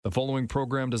The following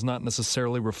program does not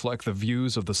necessarily reflect the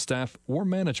views of the staff or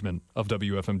management of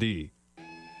WFMD.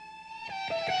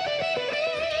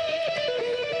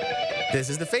 This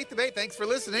is the Faith Debate. Thanks for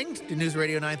listening to News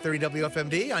Radio 930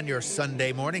 WFMD on your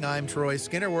Sunday morning. I'm Troy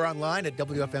Skinner. We're online at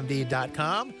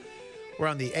WFMD.com. We're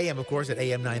on the AM, of course, at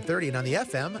AM 930 and on the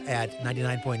FM at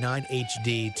 99.9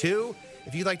 HD2.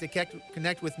 If you'd like to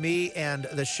connect with me and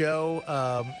the show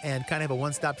and kind of have a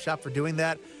one-stop shop for doing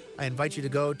that, I invite you to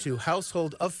go to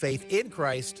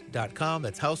householdoffaithinchrist.com.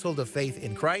 That's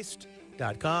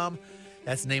householdoffaithinchrist.com.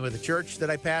 That's the name of the church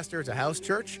that I pastor. It's a house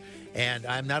church. And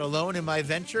I'm not alone in my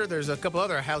venture. There's a couple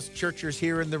other house churchers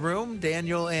here in the room,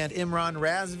 Daniel and Imran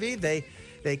Razvi. They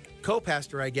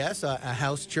co-pastor, I guess, a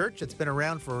house church that's been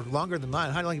around for longer than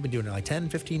mine. How long have you been doing it? Like 10,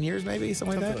 15 years maybe?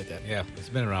 Something like that? Yeah, it's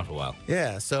been around for a while.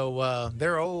 Yeah, so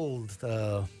they're old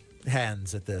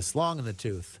hands at this, long in the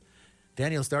tooth.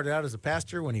 Daniel started out as a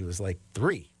pastor when he was like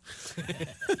 3.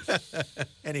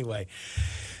 Anyway,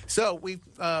 so we've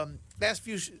last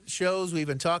few shows we've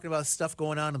been talking about stuff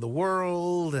going on in the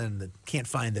world and can't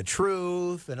find the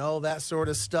truth and all that sort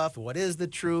of stuff. What is the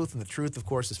truth? And the truth, of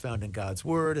course, is found in God's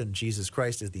Word, and Jesus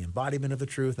Christ is the embodiment of the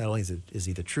truth. Not only is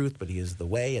he the truth, but he is the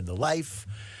way and the life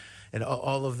and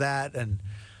all of that. And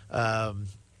by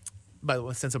the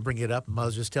way, since I'm bringing it up,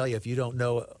 I'll just tell you, if you don't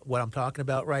know what I'm talking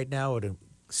about right now, I would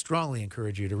strongly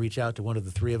encourage you to reach out to one of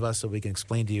the three of us so we can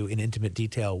explain to you in intimate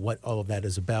detail what all of that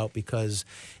is about. Because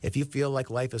if you feel like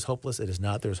life is hopeless, it is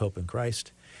not. There's hope in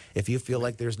Christ. If you feel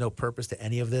like there's no purpose to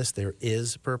any of this, there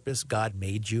is purpose. God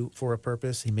made you for a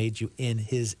purpose. He made you in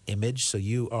his image, so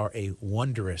you are a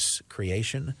wondrous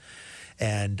creation.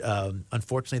 And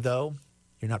unfortunately, though,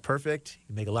 you're not perfect.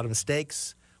 You make a lot of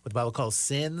mistakes. What the Bible calls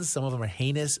sins. Some of them are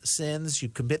heinous sins. You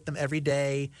commit them every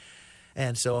day.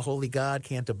 And so a holy God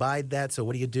can't abide that. So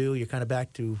what do? You're kind of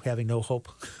back to having no hope.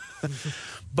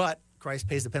 But Christ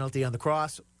pays the penalty on the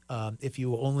cross. If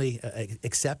you only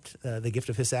accept the gift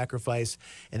of his sacrifice,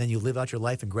 and then you live out your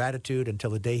life in gratitude until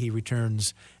the day he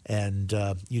returns, and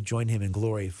you join him in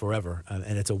glory forever.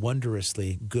 And it's a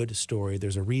wondrously good story.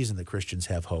 There's a reason that Christians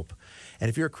have hope. And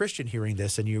if you're a Christian hearing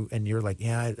this and you're like,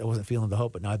 yeah, I wasn't feeling the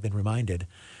hope, but now I've been reminded,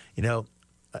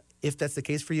 if that's the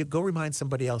case for you, go remind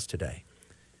somebody else today.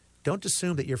 Don't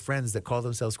assume that your friends that call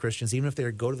themselves Christians, even if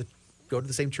they go to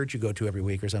the same church you go to every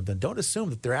week or something, don't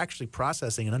assume that they're actually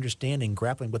processing and understanding,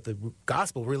 grappling what the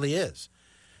gospel really is.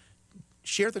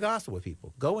 Share the gospel with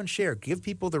people. Go and share. Give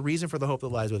people the reason for the hope that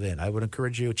lies within. I would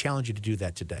challenge you to do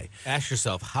that today. Ask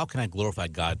yourself, how can I glorify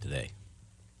God today?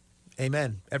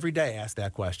 Amen. Every day ask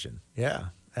that question. Yeah,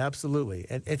 absolutely.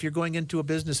 And if you're going into a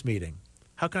business meeting,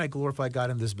 how can I glorify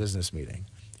God in this business meeting?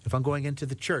 If I'm going into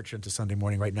the church into Sunday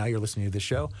morning right now, you're listening to this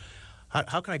show,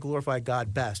 how can I glorify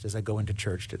God best as I go into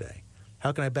church today?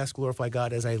 How can I best glorify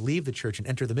God as I leave the church and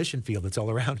enter the mission field that's all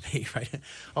around me, right?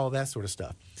 All that sort of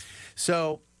stuff.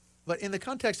 So, but in the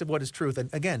context of what is truth,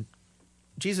 and again,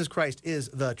 Jesus Christ is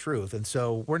the truth, and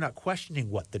so we're not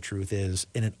questioning what the truth is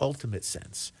in an ultimate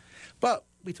sense. But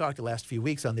we talked the last few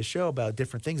weeks on this show about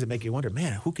different things that make you wonder,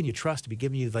 man, who can you trust to be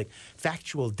giving you like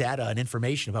factual data and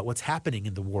information about what's happening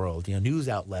in the world? News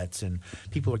outlets and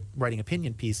people are writing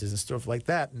opinion pieces and stuff like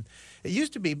that. And it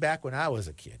used to be back when I was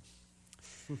a kid.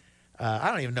 I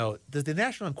don't even know. Does the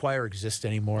National Enquirer exist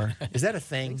anymore? Is that a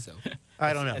thing? I think so.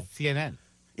 I don't know. It's CNN.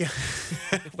 Yeah.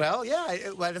 Well, yeah.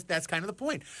 That's kind of the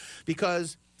point.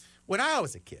 Because when I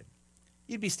was a kid,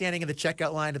 you'd be standing in the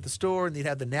checkout line at the store, and they'd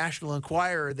have the National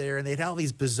Enquirer there, and they'd have all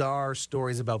these bizarre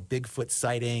stories about Bigfoot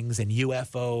sightings and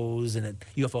UFOs and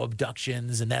UFO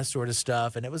abductions and that sort of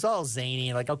stuff. And it was all zany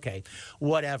and like, okay,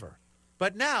 whatever.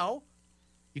 But now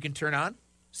you can turn on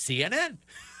CNN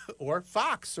or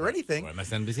Fox or anything. Or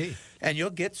MSNBC. And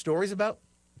you'll get stories about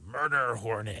murder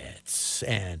hornets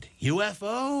and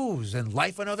UFOs and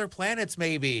life on other planets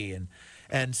maybe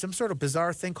and some sort of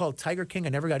bizarre thing called Tiger King. I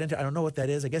never got into. I don't know what that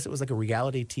is. I guess it was like a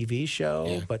reality TV show.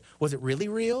 Yeah. But was it really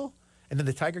real? And then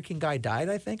the Tiger King guy died,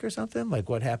 I think, or something? Like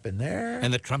what happened there?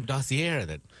 And the Trump dossier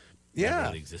that never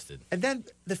really existed. And then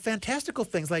the fantastical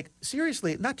things, like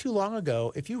seriously, not too long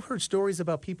ago, if you heard stories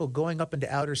about people going up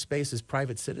into outer space as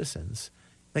private citizens,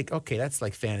 like, okay, that's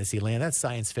like fantasy land. That's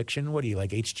science fiction. What are you,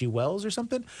 like H.G. Wells or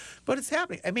something? But it's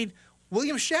happening. I mean,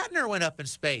 William Shatner went up in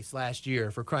space last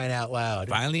year, for crying out loud.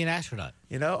 Finally an astronaut.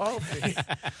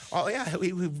 Yeah,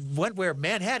 we went where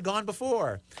man had gone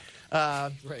before.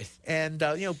 Right. And,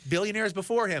 billionaires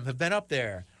before him have been up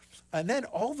there. And then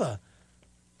all the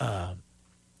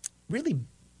really,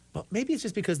 well, maybe it's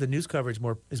just because the news coverage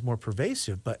is more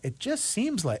pervasive, but it just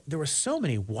seems like there were so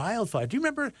many wildfires. Do you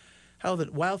remember how the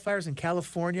wildfires in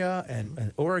California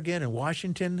and Oregon and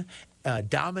Washington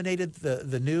dominated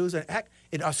the news. And heck,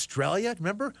 in Australia,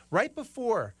 remember, right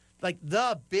before, like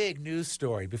the big news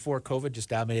story before COVID just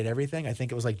dominated everything. I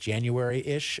think it was like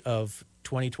January-ish of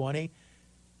 2020.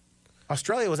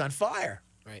 Australia was on fire.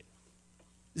 Right.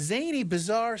 Zany,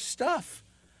 bizarre stuff.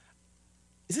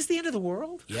 Is this the end of the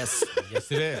world? Yes.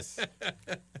 Yes, it is.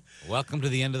 Welcome to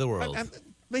the end of the world. I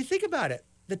mean, think about it.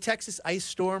 The Texas ice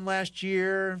storm last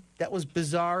year, that was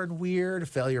bizarre and weird. A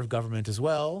failure of government as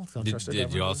well. Don't trust the Did you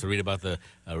government. also read about the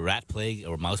rat plague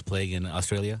or mouse plague in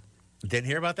Australia? Didn't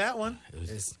hear about that one. It was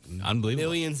There's unbelievable.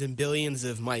 millions and billions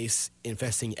of mice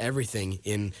infesting everything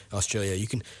in Australia. You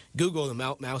can Google the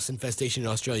mouse infestation in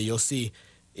Australia. You'll see,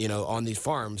 on these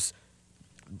farms,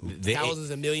 They thousands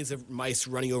ate, and millions of mice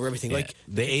running over everything. yeah, Like,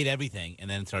 they ate everything and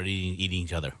then started eating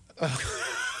each other.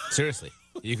 Seriously,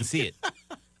 you can see it.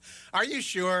 Are you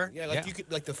sure? yeah, like Yeah. you could,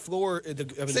 like the floor,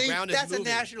 the See, ground is that's a moving.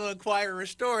 National Enquirer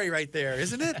story right there,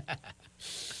 isn't it?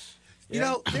 You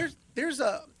know, there's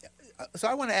a. So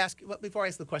I want to ask, before I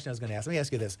ask the question I was going to ask, let me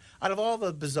ask you this. Out of all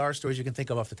the bizarre stories you can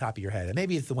think of off the top of your head, and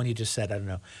maybe it's the one you just said, I don't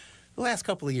know. The last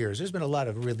couple of years, there's been a lot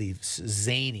of really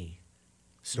zany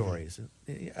stories.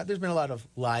 There's been a lot of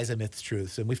lies and myths,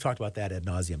 truths, and we've talked about that ad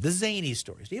nauseum. The zany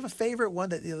stories. Do you have a favorite one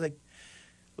that,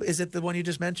 is it the one you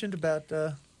just mentioned about...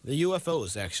 The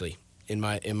UFOs, actually,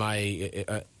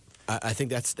 I think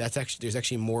that's actually, there's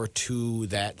actually more to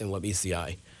that than what meets the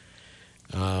eye.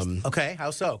 Okay,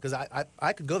 how so? Because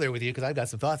I could go there with you because I've got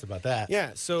some thoughts about that.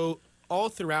 Yeah, so all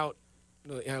throughout,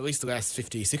 at least the last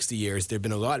 50, 60 years, there have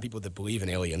been a lot of people that believe in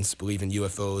aliens, believe in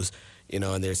UFOs,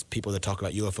 and there's people that talk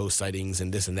about UFO sightings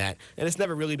and this and that. And it's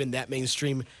never really been that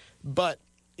mainstream. But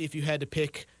if you had to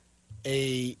pick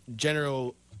a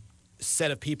general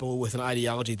set of people with an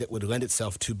ideology that would lend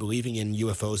itself to believing in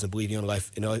UFOs and believing in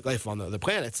life on the other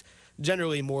planets,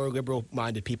 generally more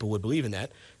liberal-minded people would believe in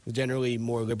that. Generally,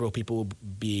 more liberal people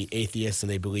would be atheists, and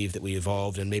they believe that we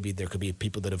evolved, and maybe there could be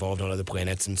people that evolved on other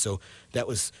planets. And so that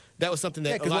was something that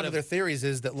Yeah, a because lot one of their theories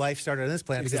is that life started on this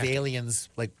planet because Exactly. the aliens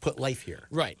put life here.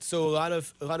 Right. So a lot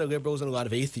of liberals and a lot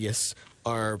of atheists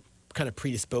are kind of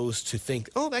predisposed to think,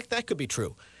 oh, that could be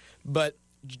true. But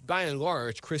by and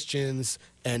large, Christians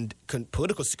and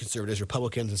political conservatives,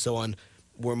 Republicans, and so on,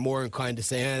 were more inclined to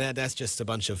say, that's just a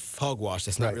bunch of hogwash.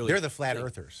 That's not really. They're the flat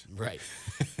earthers. Right.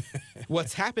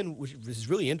 What's happened, which is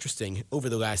really interesting over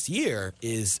the last year,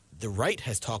 is the right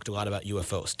has talked a lot about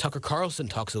UFOs. Tucker Carlson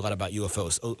talks a lot about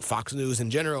UFOs. Fox News in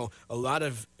general, a lot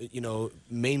of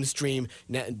mainstream.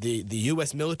 The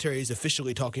U.S. military is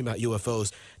officially talking about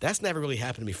UFOs. That's never really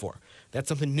happened before. That's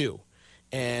something new,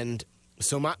 and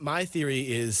so my theory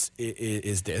is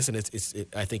this, and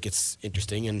I think it's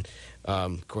interesting, and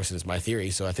of course it is my theory.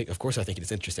 So I think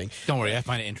it's interesting. Don't worry, I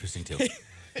find it interesting too.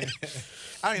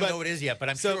 I don't even know what it is yet, but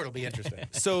I'm sure it'll be interesting.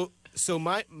 So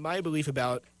my belief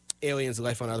about aliens and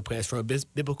life on other planets from a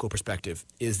biblical perspective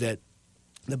is that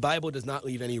the Bible does not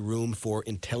leave any room for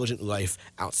intelligent life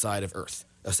outside of Earth,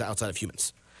 outside of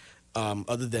humans,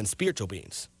 other than spiritual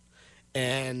beings.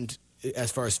 And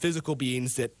as far as physical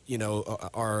beings that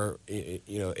are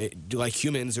like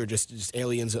humans or just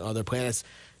aliens on other planets,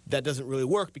 that doesn't really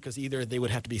work because either they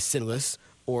would have to be sinless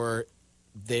or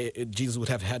Jesus would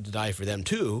have had to die for them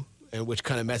too, and which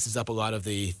kind of messes up a lot of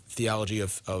the theology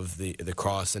of the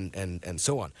cross and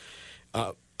so on.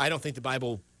 I don't think the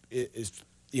Bible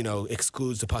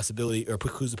excludes the possibility or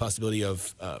precludes the possibility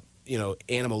of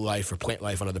animal life or plant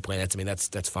life on other planets. I mean,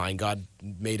 that's fine. God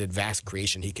made a vast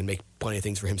creation. He can make plenty of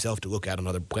things for himself to look at on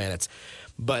other planets.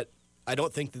 But I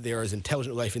don't think that there is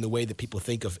intelligent life in the way that people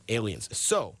think of aliens.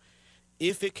 So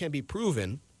if it can be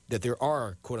proven that there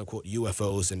are quote-unquote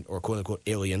UFOs or quote-unquote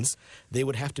aliens, they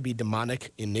would have to be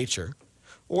demonic in nature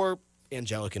or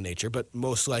angelic in nature, but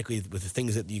most likely with the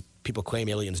things that people claim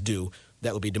aliens do,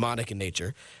 that would be demonic in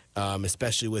nature,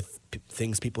 especially with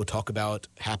things people talk about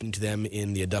happening to them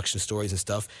in the abduction stories and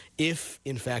stuff. If,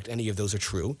 in fact, any of those are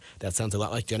true, that sounds a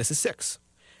lot like Genesis 6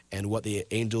 and what the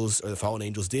angels or the fallen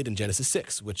angels did in Genesis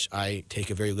 6, which I take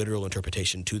a very literal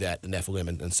interpretation to that, the Nephilim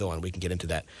and so on. We can get into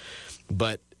that.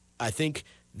 But I think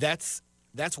that's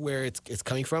where it's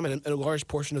coming from, and a large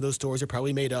portion of those stories are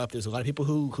probably made up. There's a lot of people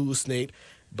who hallucinate,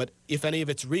 but if any of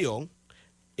it's real,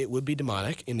 it would be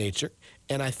demonic in nature.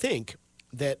 And I think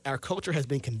that our culture has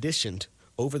been conditioned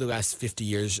over the last 50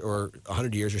 years or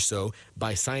 100 years or so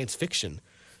by science fiction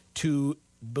to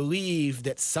believe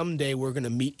that someday we're going to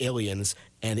meet aliens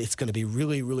and it's going to be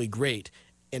really, really great.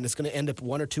 And it's going to end up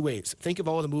one or two ways. Think of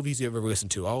all the movies you've ever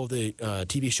listened to, all of the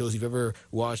TV shows you've ever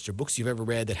watched or books you've ever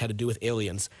read that had to do with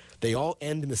aliens. They all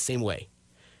end in the same way.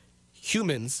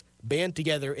 Humans band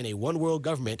together in a one-world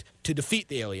government to defeat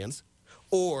the aliens,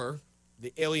 or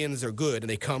the aliens are good and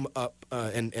they come up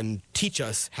and teach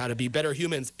us how to be better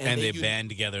humans. And they band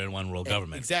together in one world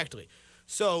government. Exactly.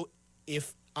 So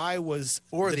if I was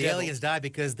Or the devil- aliens die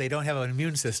because they don't have an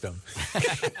immune system.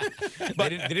 They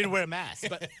didn't wear a mask.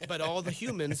 but all the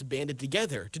humans banded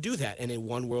together to do that in a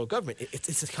one world government.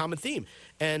 It's a common theme,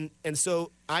 and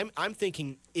so I'm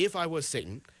thinking if I was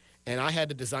Satan, and I had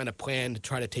to design a plan to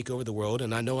try to take over the world,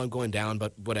 and I know I'm going down,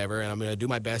 but whatever, and I'm going to do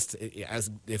my best as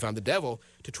if I'm the devil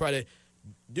to try to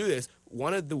do this.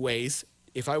 One of the ways,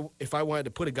 if I wanted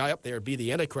to put a guy up there, be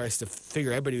the Antichrist to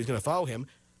figure everybody who's going to follow him,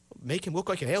 make him look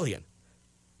like an alien,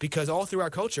 because all through our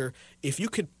culture, if you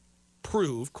could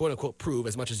prove, quote unquote, prove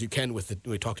as much as you can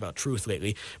we talked about truth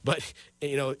lately, but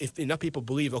if enough people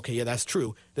believe, okay, yeah, that's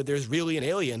true, that there's really an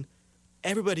alien,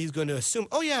 everybody's going to assume,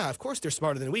 oh yeah, of course they're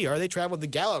smarter than we are. They traveled the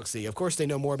galaxy. Of course they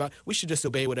know more about. We should just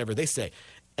obey whatever they say,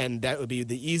 and that would be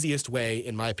the easiest way,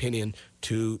 in my opinion,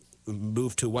 to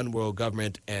move to one world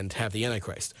government and have the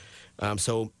Antichrist.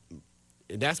 So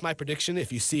that's my prediction.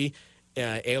 If you see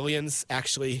aliens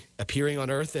actually appearing on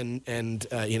Earth, and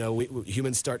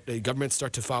governments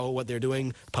start to follow what they're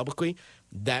doing publicly,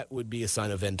 that would be a sign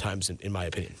of end times, in my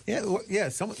opinion. Yeah, you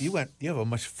have a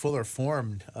much fuller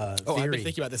formed theory. I've been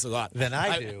thinking about this a lot. Than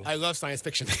I do. I love science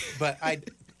fiction. But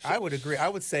I would agree. I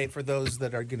would say for those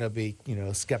that are going to be,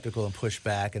 skeptical and push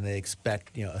back, and they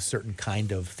expect, a certain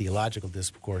kind of theological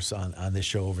discourse on this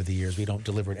show over the years. We don't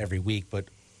deliver it every week, but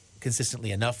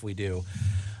consistently enough we do.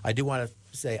 I do want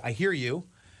to say I hear you.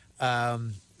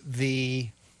 The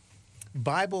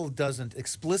Bible doesn't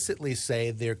explicitly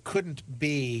say there couldn't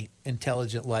be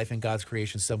intelligent life in God's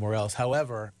creation somewhere else.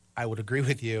 However, I would agree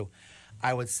with you.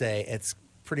 I would say it's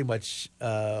pretty much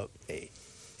a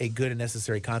good and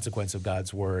necessary consequence of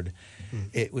God's word.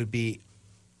 It would be,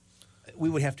 we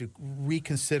would have to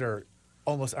reconsider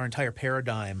almost our entire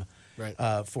paradigm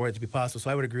for it to be possible. So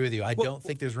I would agree with you. I don't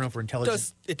think there's room for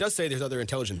intelligence. It does say there's other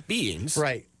intelligent beings.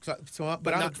 Right. But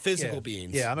not physical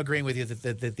beings. Yeah, I'm agreeing with you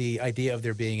that the idea of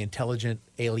there being intelligent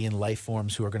alien life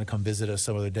forms who are going to come visit us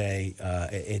some other day,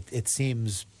 it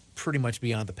seems pretty much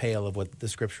beyond the pale of what the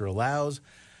Scripture allows.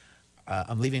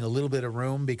 I'm leaving a little bit of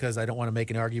room because I don't want to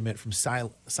make an argument from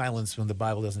silence when the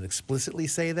Bible doesn't explicitly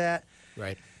say that.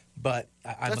 Right. But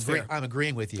I'm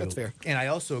agreeing with you. That's fair. And I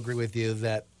also agree with you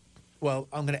that, well,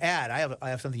 I'm going to add, I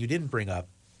have something you didn't bring up,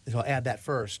 so I'll add that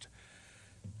first.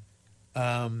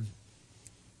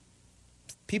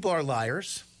 People are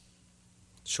liars.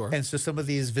 Sure. And so some of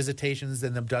these visitations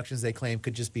and abductions they claim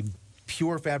could just be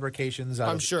pure fabrications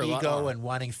out of ego and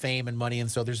wanting fame and money.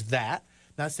 And so there's that.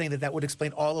 Not saying that would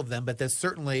explain all of them, but that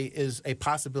certainly is a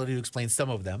possibility to explain some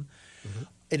of them. Mm-hmm.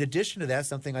 In addition to that,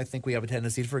 something I think we have a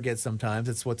tendency to forget sometimes,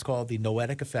 it's what's called the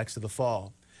noetic effects of the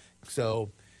fall.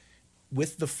 So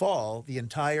with the fall, the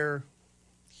entire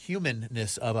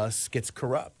humanness of us gets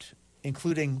corrupt,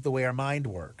 including the way our mind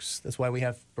works. That's why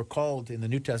we're called in the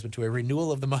New Testament to a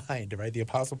renewal of the mind, right? The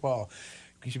Apostle Paul.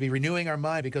 We should be renewing our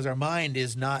mind because our mind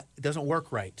it doesn't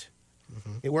work right.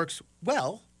 Mm-hmm. It works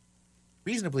well,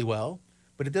 reasonably well,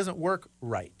 but it doesn't work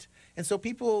right. And so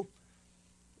people,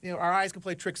 our eyes can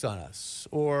play tricks on us,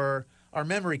 or our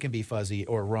memory can be fuzzy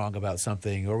or wrong about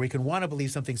something, or we can want to believe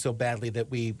something so badly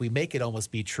that we make it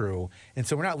almost be true. And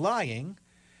so we're not lying,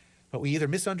 but we either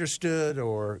misunderstood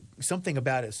or something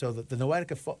about it. So that the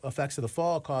noetic effects of the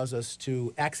fall cause us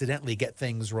to accidentally get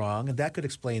things wrong, and that could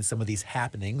explain some of these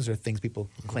happenings or things people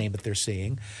claim that they're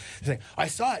seeing. They're saying, I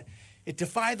saw it. It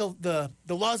defied the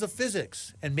laws of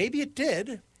physics. And maybe it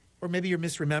did, or maybe you're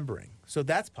misremembering. So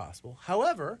that's possible.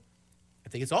 However, I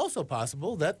think it's also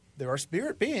possible that there are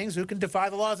spirit beings who can defy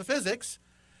the laws of physics.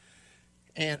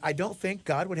 And I don't think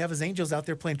God would have his angels out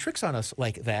there playing tricks on us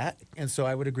like that. And so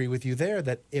I would agree with you there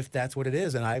that if that's what it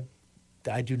is, and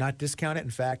I do not discount it. In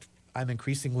fact, I'm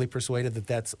increasingly persuaded that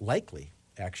that's likely,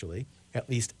 actually, at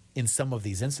least in some of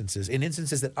these instances. In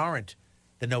instances that aren't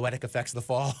the noetic effects of the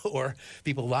fall or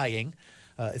people lying,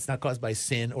 it's not caused by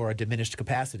sin or a diminished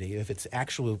capacity. If it's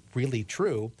actually really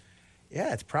true,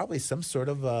 yeah, it's probably some sort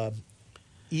of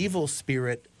evil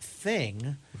spirit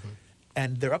thing. Mm-hmm.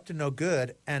 And they're up to no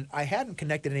good. And I hadn't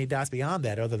connected any dots beyond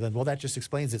that other than, well, that just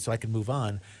explains it so I can move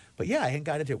on. But yeah, I hadn't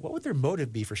got into it. What would their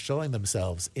motive be for showing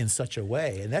themselves in such a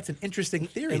way? And that's an interesting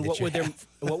theory. And what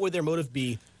would their motive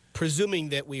be, presuming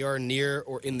that we are near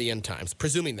or in the end times?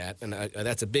 Presuming that, and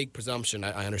that's a big presumption,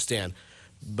 I understand.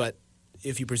 But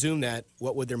if you presume that,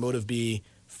 what would their motive be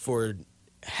for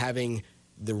having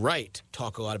the right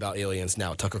talk a lot about aliens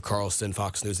now? Tucker Carlson,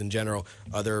 Fox News in general,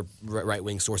 other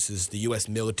right-wing sources, the U.S.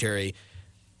 military.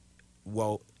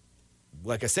 Well,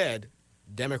 like I said,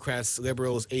 Democrats,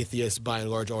 liberals, atheists, by and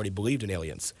large, already believed in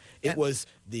aliens. It was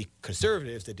the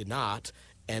conservatives that did not,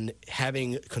 and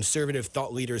having conservative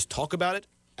thought leaders talk about it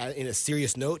in a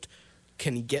serious note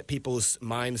can get people's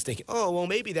minds thinking, oh, well,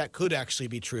 maybe that could actually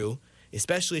be true,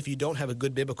 especially if you don't have a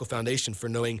good biblical foundation for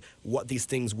knowing what these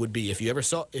things would be. If you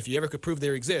ever could prove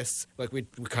there exists, like we're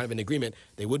kind of in agreement,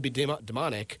 they would be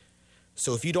demonic.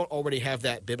 So if you don't already have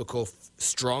that biblical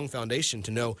strong foundation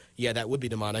to know, yeah, that would be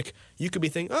demonic, you could be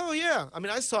thinking, oh, yeah, I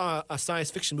mean, I saw a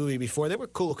science fiction movie before. They were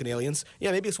cool-looking aliens.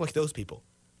 Yeah, maybe it's like those people.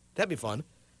 That'd be fun.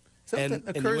 Something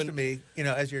occurs to me,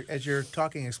 as you're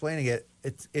talking, explaining it.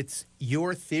 It's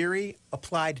your theory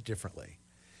applied differently.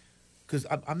 Because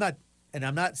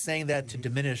I'm not saying that to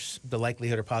diminish the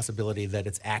likelihood or possibility that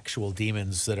it's actual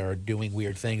demons that are doing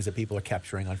weird things that people are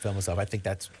capturing on film and stuff. I think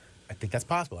that's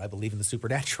possible. I believe in the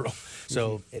supernatural,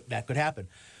 so that could happen.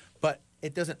 But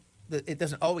it doesn't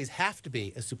always have to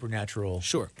be a supernatural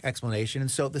explanation.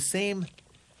 And so the same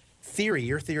theory,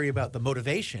 your theory about the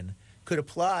motivation, could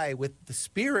apply with the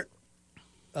spirit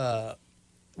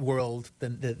world,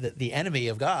 the enemy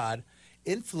of God,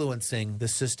 influencing the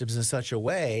systems in such a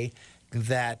way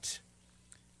that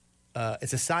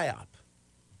it's a psyop.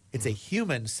 It's a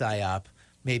human psyop,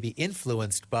 maybe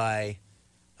influenced by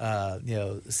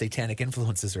satanic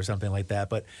influences or something like that.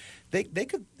 But they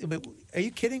could. I mean, are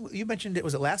you kidding? You mentioned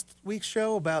was it last week's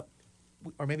show about,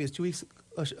 or maybe it was 2 weeks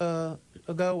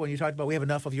ago when you talked about we have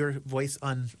enough of your voice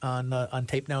on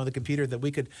tape now on the computer that we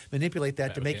could manipulate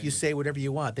that to make you say whatever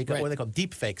you want. They what they call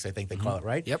deep fakes, I think they call it,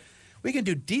 right? Yep. We can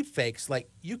do deep fakes like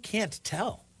you can't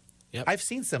tell. Yep. I've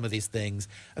seen some of these things.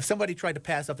 If somebody tried to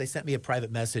pass up, they sent me a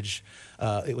private message.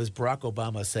 It was Barack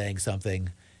Obama saying something,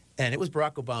 and it was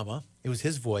Barack Obama. It was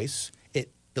his voice.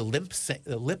 The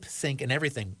lip sync and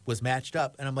everything was matched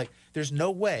up, and I'm like, there's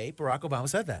no way Barack Obama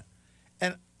said that.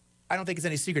 And I don't think it's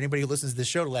any secret. Anybody who listens to this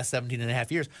show the last 17 and a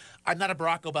half years, I'm not a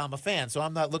Barack Obama fan, so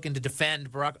I'm not looking to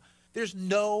defend Barack. There's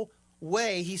no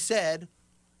way he said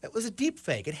it was a deep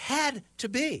fake. It had to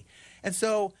be. And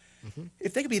so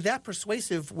if they could be that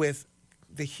persuasive with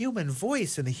the human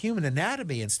voice and the human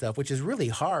anatomy and stuff, which is really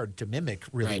hard to mimic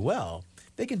really well,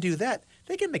 they can do that.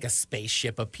 They can make a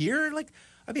spaceship appear. Like,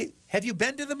 I mean, have you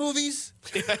been to the movies?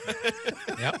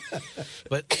 Yep.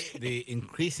 But the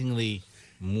increasingly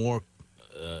more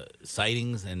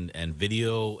sightings and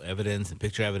video evidence and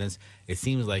picture evidence, it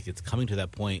seems like it's coming to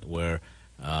that point where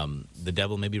the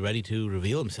devil may be ready to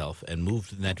reveal himself and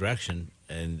move in that direction.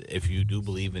 And if you do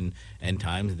believe in end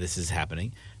times, this is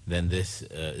happening, then this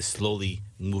is slowly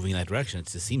moving in that direction. It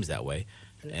just seems that way.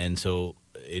 And so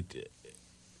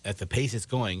at the pace it's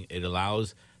going, it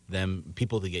allows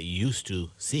people to get used to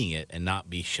seeing it and not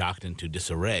be shocked into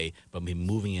disarray, but be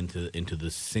moving into the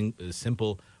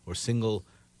simple or single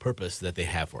purpose that they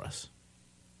have for us.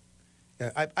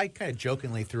 I kind of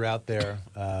jokingly threw out there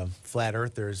flat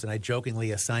earthers, and I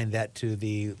jokingly assigned that to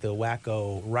the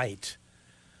wacko right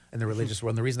and the religious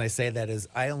world. And the reason I say that is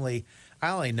I only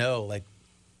know, like,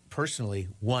 personally,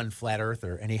 one flat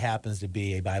earther, and he happens to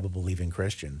be a Bible-believing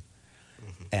Christian.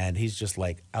 And he's just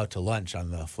like out to lunch on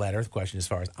the flat earth question as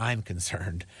far as I'm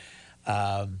concerned.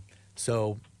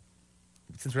 So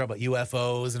since we're talking about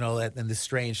UFOs and all that and this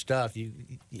strange stuff, you're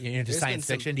into science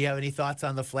fiction. Do you have any thoughts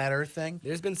on the flat earth thing?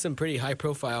 There's been some pretty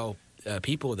high-profile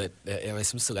people that,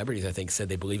 some celebrities, I think, said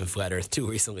they believe in flat earth, too,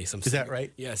 recently. Is that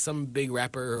right? Yeah, some big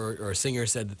rapper or singer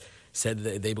said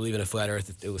that they believe in a flat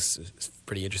earth. It was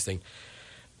pretty interesting.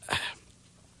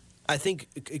 I think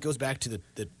it goes back to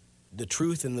the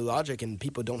truth and the logic, and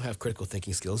people don't have critical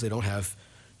thinking skills. They don't have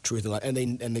truth and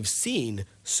logic, and they've seen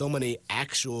so many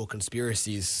actual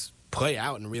conspiracies play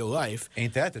out in real life.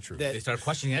 Ain't that the truth? They start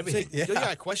questioning everything.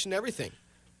 Yeah, question everything.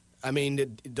 I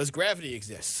mean, does gravity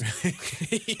exist?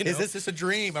 Is this just a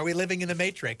dream? Are we living in the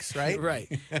Matrix, right?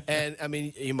 Right. And, I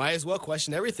mean, you might as well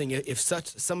question everything. If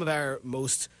some of our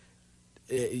most,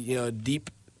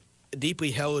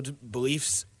 deeply held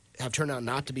beliefs have turned out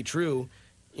not to be true,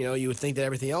 you would think that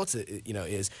everything else,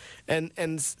 is.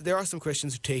 And there are some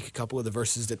Christians who take a couple of the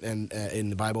verses in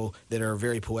the Bible that are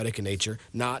very poetic in nature,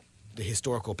 not the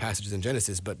historical passages in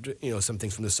Genesis, but some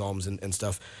things from the Psalms and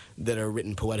stuff that are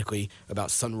written poetically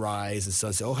about sunrise and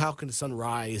sunset. Oh, how can the sun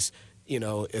rise?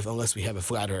 Unless we have a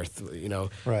flat Earth,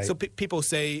 Right. So people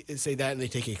say that, and they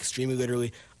take it extremely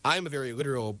literally. I'm a very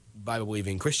literal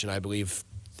Bible-believing Christian. I believe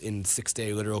in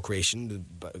 6-day literal creation.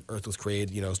 The Earth was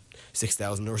created,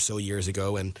 6,000 or so years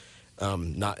ago, and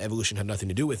not evolution had nothing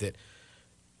to do with it.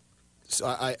 So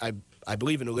I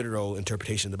believe in a literal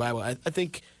interpretation of the Bible. I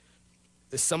think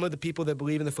some of the people that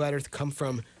believe in the flat Earth come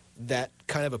from that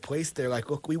kind of a place. They're like,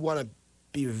 look, we want to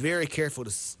be very careful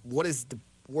to what does the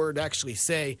word actually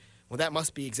say well, that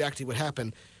must be exactly what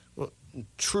happened. Well,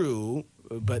 true,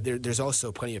 but there's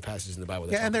also plenty of passages in the Bible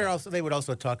that Yeah, and talk about they would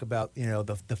also talk about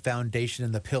the foundation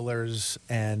and the pillars,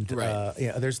 and Right.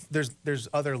 there's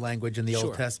other language in the Old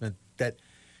Sure. Testament that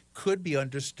could be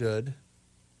understood,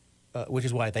 which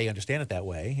is why they understand it that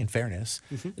way. In fairness,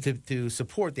 to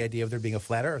support the idea of there being a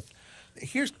flat Earth.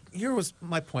 Here was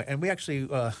my point, and we actually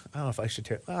I don't know if I should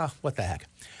what the heck.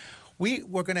 We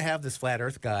were going to have this flat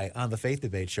Earth guy on the Faith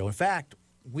Debate show. In fact,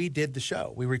 we did the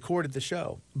show. We recorded the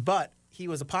show, but he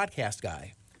was a podcast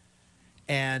guy.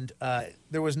 And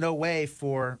there was no way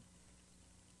for,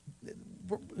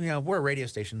 we're a radio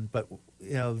station, but,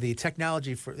 the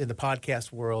technology in the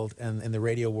podcast world and in the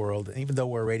radio world, even though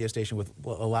we're a radio station with a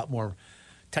lot more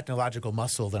technological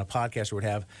muscle than a podcaster would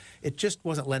have, it just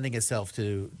wasn't lending itself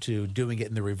to doing it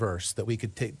in the reverse, that we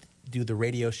could do the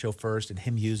radio show first and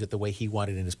him use it the way he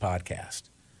wanted in his podcast.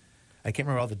 I can't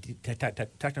remember all the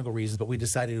technical reasons, but we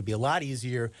decided it would be a lot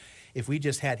easier if we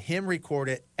just had him record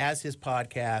it as his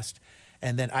podcast,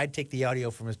 and then I'd take the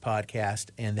audio from his podcast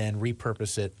and then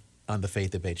repurpose it on the Faith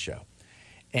Debate show.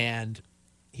 And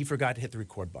he forgot to hit the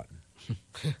record button.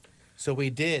 So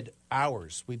we did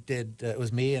hours. We did, it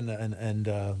was me and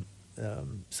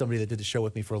somebody that did the show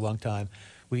with me for a long time.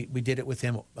 We did it with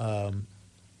him.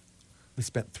 We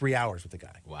spent 3 hours with the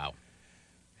guy. Wow.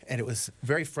 And it was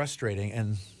very frustrating.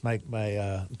 And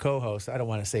my co-host, I don't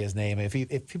want to say his name.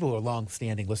 If people who are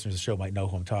long-standing listeners of the show might know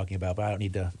who I'm talking about, but I don't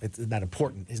need to. It's not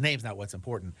important. His name's not what's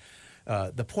important.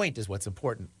 The point is what's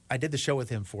important. I did the show with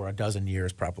him for a dozen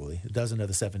years, probably, a dozen of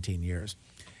the 17 years.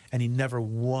 And he never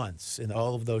once in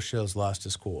all of those shows lost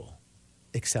his cool,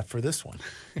 except for this one.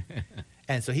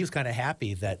 And so he was kind of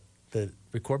happy that the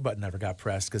record button never got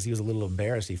pressed because he was a little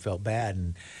embarrassed. He felt bad.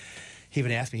 And he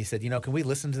even asked me, he said, can we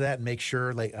listen to that and make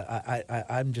sure, like,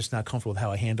 I'm just not comfortable with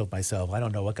how I handled myself. I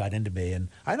don't know what got into me. And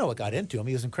I know what got into him.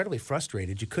 He was incredibly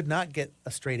frustrated. You could not get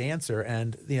a straight answer.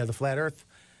 And, the flat earth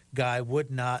guy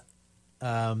would not,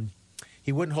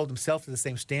 he wouldn't hold himself to the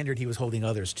same standard he was holding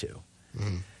others to.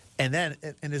 Mm-hmm. And then,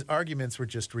 and his arguments were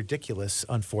just ridiculous,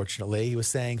 unfortunately. He was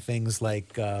saying things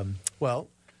like, well,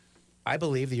 I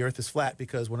believe the earth is flat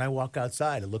because when I walk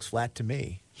outside, it looks flat to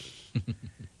me.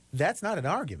 That's not an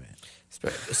argument.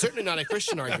 Certainly not a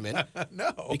Christian argument.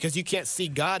 No. Because you can't see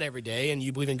God every day and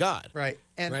you believe in God. Right.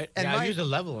 And I use a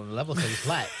level, and the level says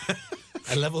flat.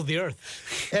 I leveled the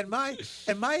earth. And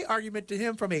my argument to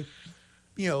him from a,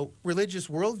 religious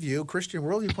worldview, Christian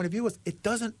worldview point of view was it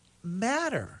doesn't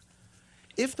matter.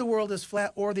 If the world is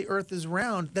flat or the earth is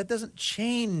round, that doesn't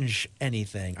change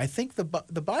anything. I think the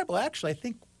Bible actually,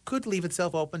 could leave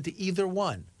itself open to either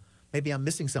one. Maybe I'm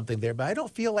missing something there, but I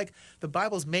don't feel like the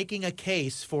Bible's making a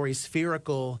case for a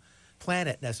spherical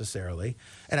planet necessarily,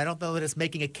 and I don't know that it's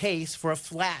making a case for a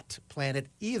flat planet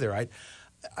either.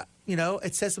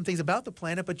 It says some things about the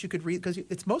planet, but you could read because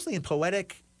it's mostly in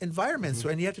poetic environments,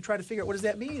 and you have to try to figure out what does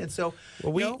that mean. And so,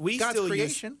 we God's still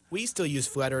creation. We still use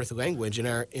flat Earth language in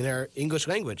our English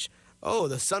language. Oh,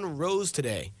 the sun rose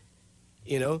today.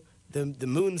 The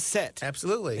moon set.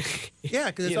 Absolutely. Yeah,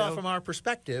 because it's all from our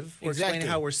perspective. We're explaining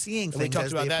how we're seeing things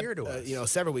as they appear to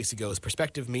us. Several weeks ago.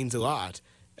 Perspective means a lot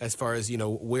as far as,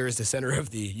 where is the center of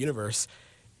the universe.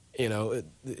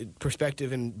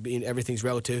 Perspective and being everything's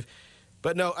relative.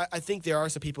 But no, I think there are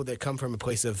some people that come from a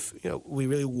place of, we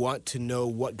really want to know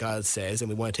what God says, and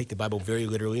we want to take the Bible very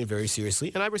literally and very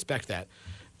seriously, and I respect that.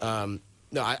 No,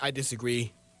 I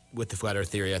disagree with the flat Earth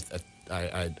theory.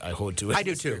 I hold to it. I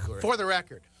do too. For the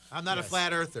record, I'm not a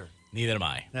flat earther. Neither am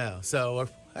I. No. So,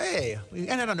 hey, we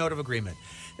ended on a note of agreement.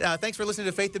 Thanks for listening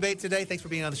to Faith Debate today. Thanks for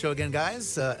being on the show again,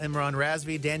 guys. Imran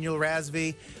Razvi, Daniel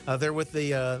Razvi. They're with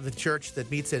the church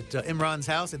that meets at Imran's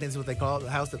house. I think that's what they call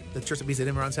it, the church that meets at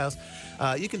Imran's house.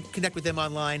 You can connect with them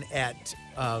online at,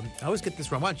 I always get this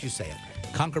wrong. Why don't you say it?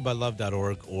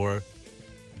 ConqueredByLove.org or...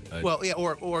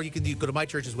 or you can go to my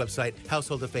church's website,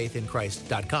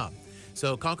 householdoffaithinchrist.com.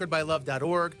 So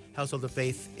conqueredbylove.org,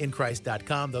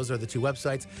 householdoffaithinchrist.com. Those are the two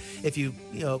websites. If you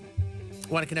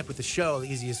want to connect with the show,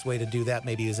 the easiest way to do that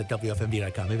maybe is at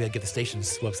WFMD.com. Maybe I'll give the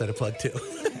station's website a plug too.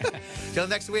 Till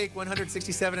next week,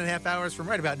 167 and a half hours from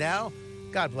right about now.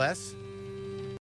 God bless.